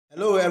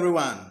Hello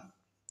everyone,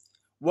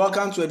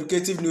 welcome to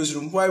Educative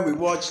Newsroom where we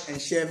watch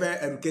and share very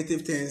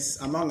educative things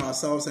among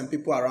ourselves and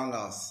people around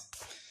us.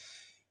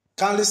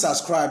 Kindly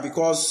subscribe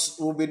because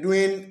we'll be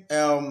doing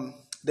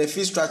the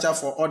fee structure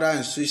for other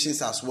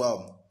institutions as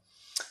well.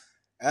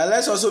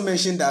 Let's also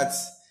mention that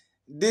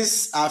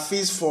these are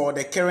fees for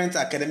the current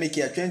academic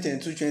year,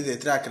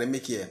 2022-2023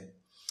 academic year.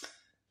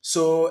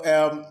 So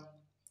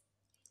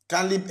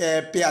kindly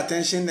pay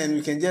attention and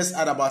we can just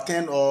add about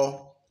 10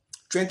 or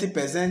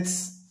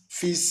 20%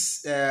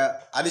 fees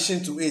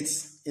addition to it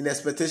in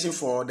expectation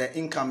for the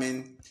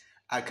incoming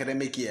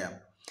academic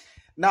year.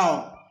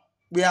 Now,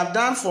 we have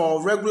done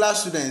for regular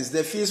students,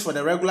 the fees for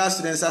the regular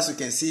students as you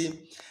can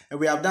see, and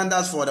we have done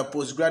that for the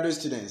postgraduate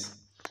students.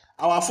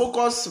 Our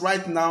focus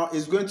right now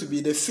is going to be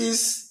the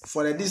fees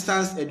for the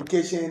distance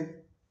education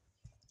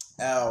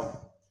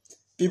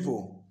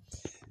people.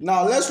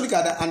 Now, let's look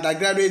at the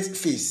undergraduate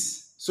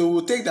fees. So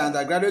we'll take the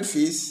undergraduate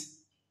fees.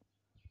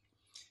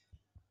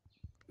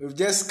 We've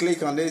just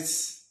clicked on it,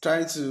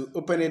 trying to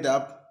open it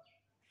up.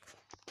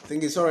 I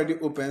think it's already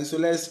open, so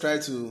let's try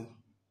to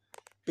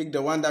pick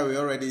the one that we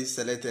already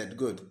selected.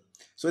 Good.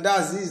 So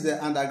this is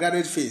the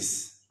undergraduate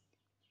fees.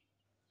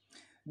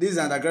 These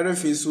undergraduate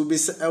fees will be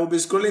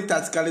scrolling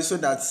tactically so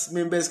that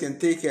members can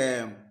take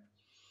a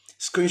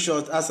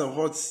screenshot as of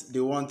what they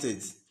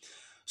wanted.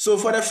 So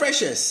for the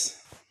freshers,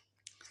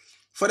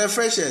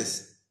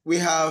 we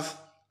have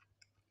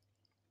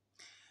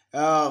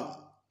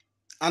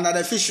under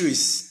the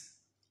fisheries.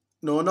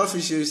 No, not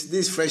fisheries.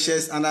 These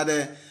freshers under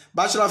the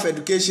Bachelor of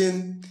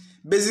Education,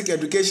 Basic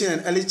Education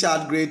and Early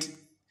Child grade,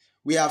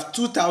 we have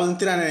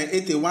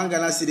 2,381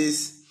 Ghana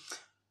cedis.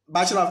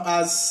 Bachelor of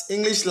Arts,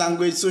 English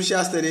Language,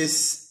 Social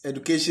Studies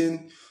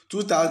Education,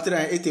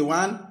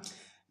 2,381.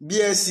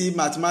 BSc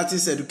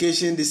Mathematics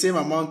Education, the same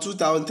amount,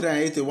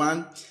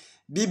 2,381.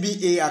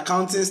 BBA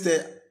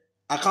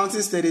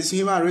Accounting Studies,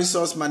 Human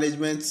Resource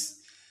Management,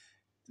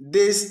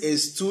 this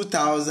is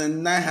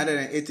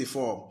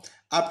 2,984.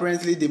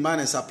 Apparently, demand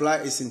and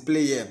supply is in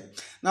play here.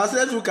 Now, so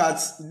let's look at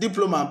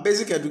Diploma,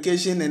 Basic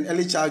Education and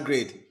Early Child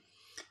grade,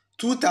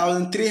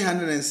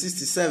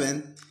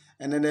 2,367.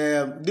 And then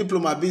the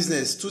Diploma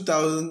Business,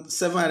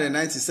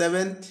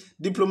 2,797.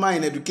 Diploma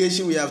in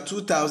Education, we have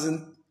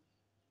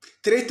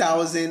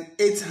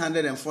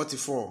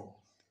 3,844.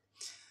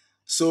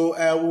 So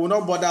we will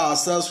not bother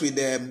ourselves with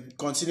the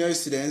continuing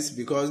students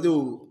because they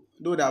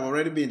would have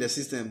already been in the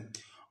system.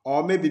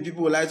 Or maybe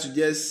people would like to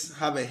just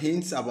have a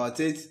hint about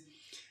it.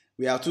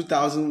 We have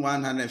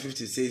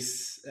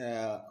 2,156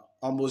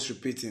 almost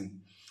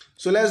repeating.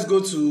 So let's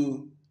go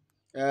to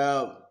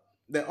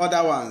the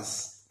other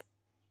ones.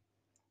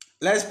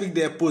 Let's pick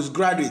the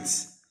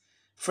postgraduates,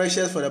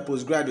 freshers for the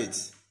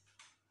postgraduates.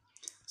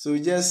 So we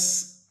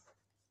just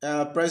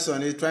press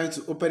on it, trying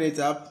to open it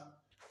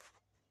up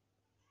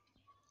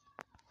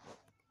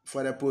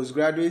for the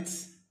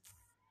postgraduates.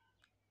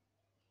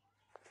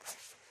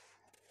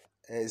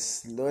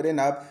 It's loading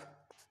up.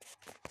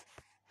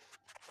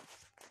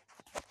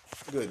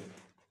 Good.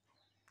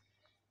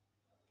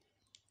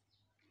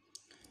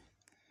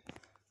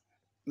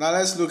 Now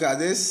let's look at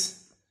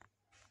this.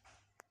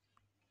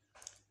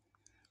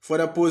 For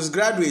the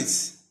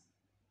postgraduates,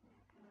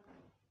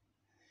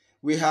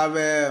 we have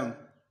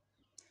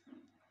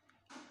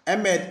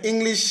MEd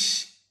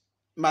English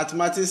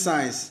Mathematics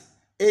Science,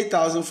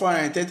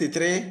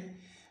 8,433.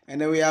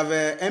 And then we have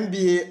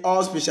MBA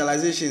All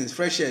Specializations,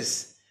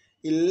 freshers,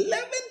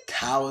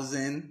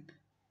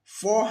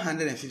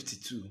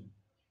 11,452.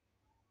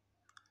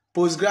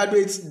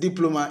 Postgraduate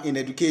Diploma in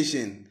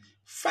Education,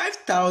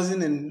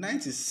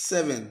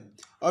 5,097.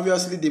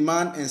 Obviously,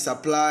 demand and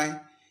supply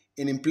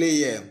in play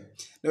here.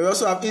 Then we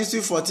also have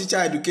Institute for Teacher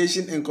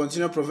Education and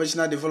Continuing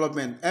Professional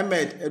Development,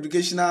 MEd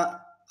Educational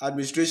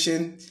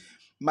Administration,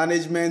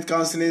 Management,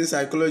 Counseling,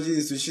 Psychology,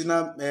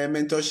 Institutional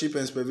Mentorship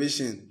and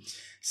Supervision,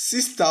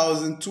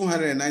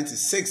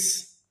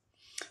 6,296.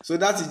 So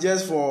that is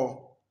just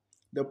for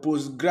the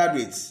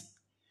postgraduates.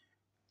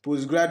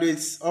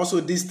 Postgraduates,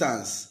 also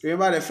distance.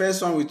 Remember the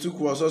first one we took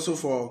was also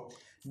for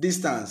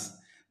distance.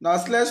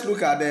 Now let's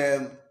look at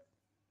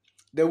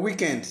the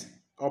weekend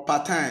or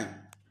part-time.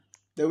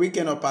 The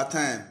weekend or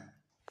part-time.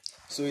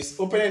 So it's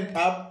opening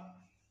up.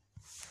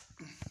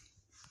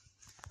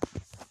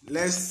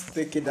 Let's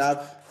take it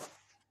up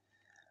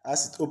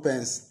as it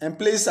opens. And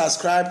please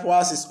subscribe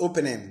whilst it's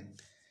opening.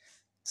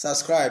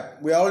 Subscribe.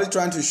 We are only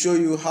trying to show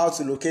you how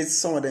to locate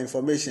some of the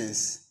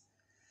informations.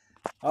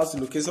 So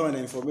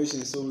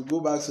we go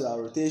back to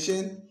our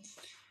rotation.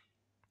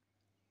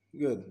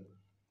 Good.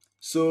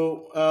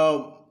 So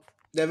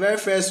the very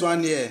first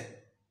one here,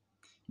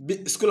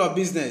 School of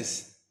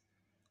Business.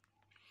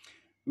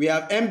 We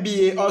have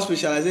MBA All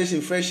Specialization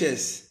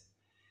freshers,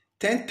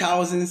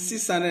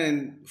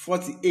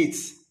 10,648.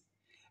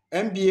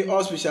 MBA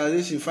All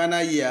Specialization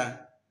final year.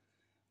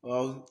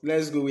 Well,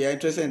 let's go. We are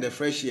interested in the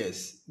fresh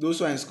years. Those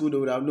who are in school, they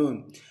would have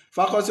known.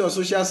 Faculty of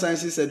Social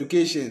Sciences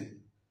Education.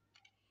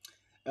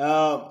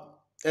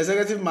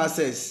 Executive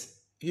Masters,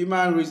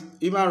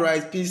 Human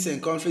Rights, Peace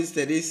and Conflict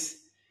Studies,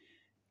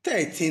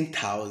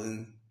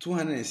 13,000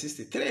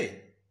 263.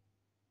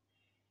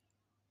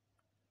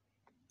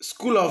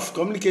 School of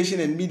Communication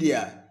and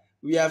Media,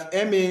 we have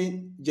MA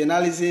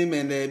Journalism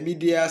and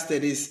Media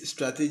Studies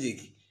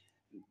Strategic,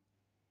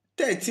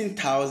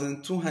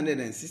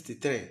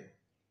 13,263.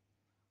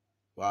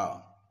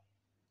 Wow.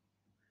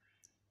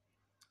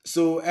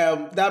 So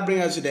that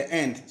brings us to the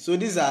end. So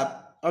these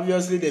are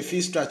obviously the fee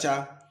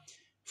structure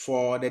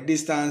for the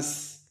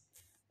distance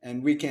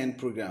and weekend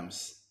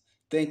programs.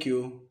 Thank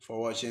you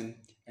for watching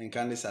and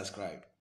kindly subscribe.